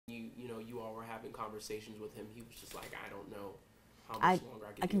having conversations with him, he was just like, I don't know how much longer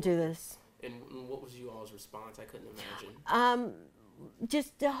I can do this. And what was you all's response? I couldn't imagine.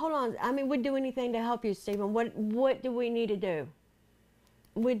 Just hold on. I mean, we'd do anything to help you, Stephen. What do we need to do?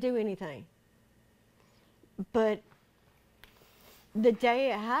 We'd do anything. But the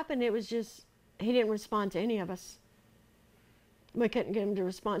day it happened, it was just, he didn't respond to any of us. We couldn't get him to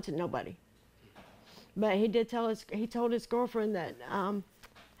respond to nobody. But he did tell us, he told his girlfriend that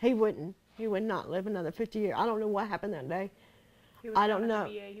he would not live another 50 years. I don't know what happened that day. I don't know.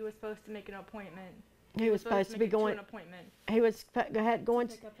 He was supposed to make an appointment. He was supposed to be going. An appointment. He was going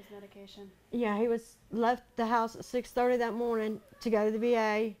to pick up his medication. Yeah, he was left the house at 6:30 that morning to go to the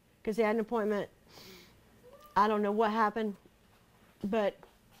VA because he had an appointment. I don't know what happened, but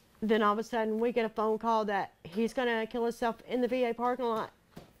then all of a sudden we get a phone call that he's gonna kill himself in the VA parking lot.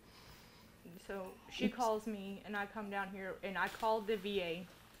 So she calls me, and I come down here, and I called the VA,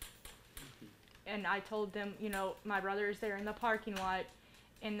 and I told them, you know, my brother is there in the parking lot,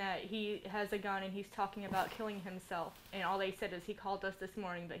 and that he has a gun, and he's talking about killing himself. And all they said is he called us this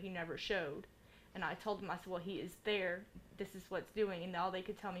morning, but he never showed. And I told them, I said, well, he is there. This is what's doing. And all they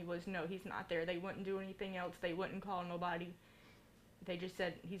could tell me was, no, he's not there. They wouldn't do anything else. They wouldn't call nobody. They just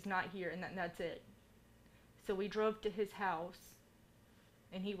said, he's not here, and that's it. So we drove to his house,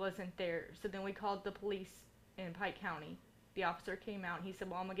 and he wasn't there. So then we called the police in Pike County. The officer came out, and he said,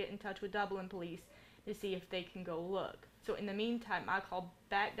 well, I'm going to get in touch with Dublin police to see if they can go look. So in the meantime, I called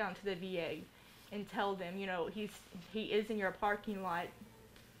back down to the VA and tell them, you know, he is in your parking lot.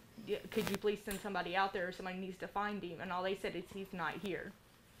 Could you please send somebody out there, or somebody needs to find him? And all they said is he's not here.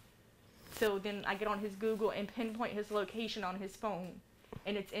 So then I get on his Google and pinpoint his location on his phone,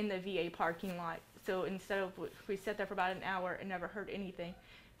 and it's in the VA parking lot. So instead of, we sat there for about an hour and never heard anything.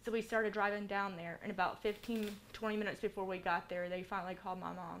 So we started driving down there, and about 15, 20 minutes before we got there, they finally called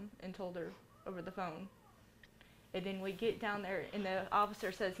my mom and told her over the phone. And then we get down there, and the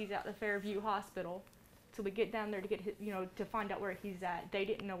officer says he's at the Fairview Hospital. So we get down there to get his, you know, to find out where he's at. They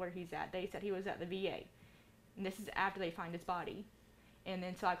didn't know where he's at. They said he was at the VA. And this is after they find his body. And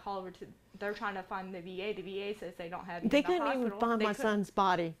then so I call over to, they're trying to find the VA. The VA says they don't have him. They couldn't even find my son's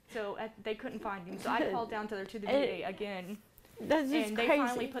body. So they couldn't find him. So I called down to the VA again. That's just and they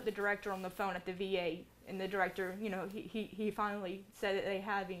finally put the director on the phone at the VA. And the director, you know, he finally said that they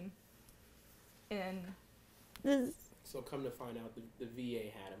have him. And so come to find out, the VA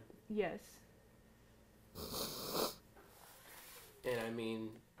had him. Yes. And I mean,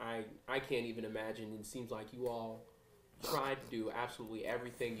 I can't even imagine. It seems like you all tried to do absolutely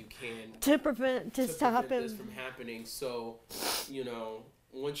everything you can to prevent this from happening. So, you know,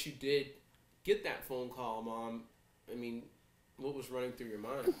 once you did get that phone call, Mom, I mean, what was running through your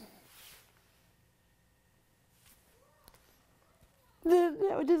mind?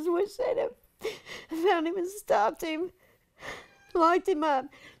 I just wish they'd have found him and stopped him, locked him up,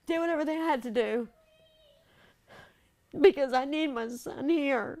 did whatever they had to do. Because I need my son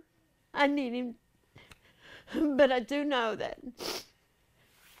here. I need him. But I do know that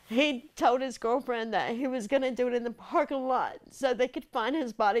he told his girlfriend that he was going to do it in the parking lot so they could find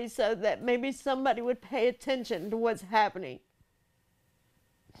his body, so that maybe somebody would pay attention to what's happening.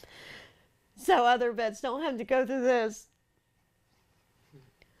 So other vets don't have to go through this.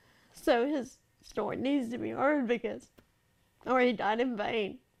 So his story needs to be heard, because, or he died in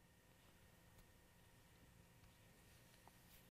vain.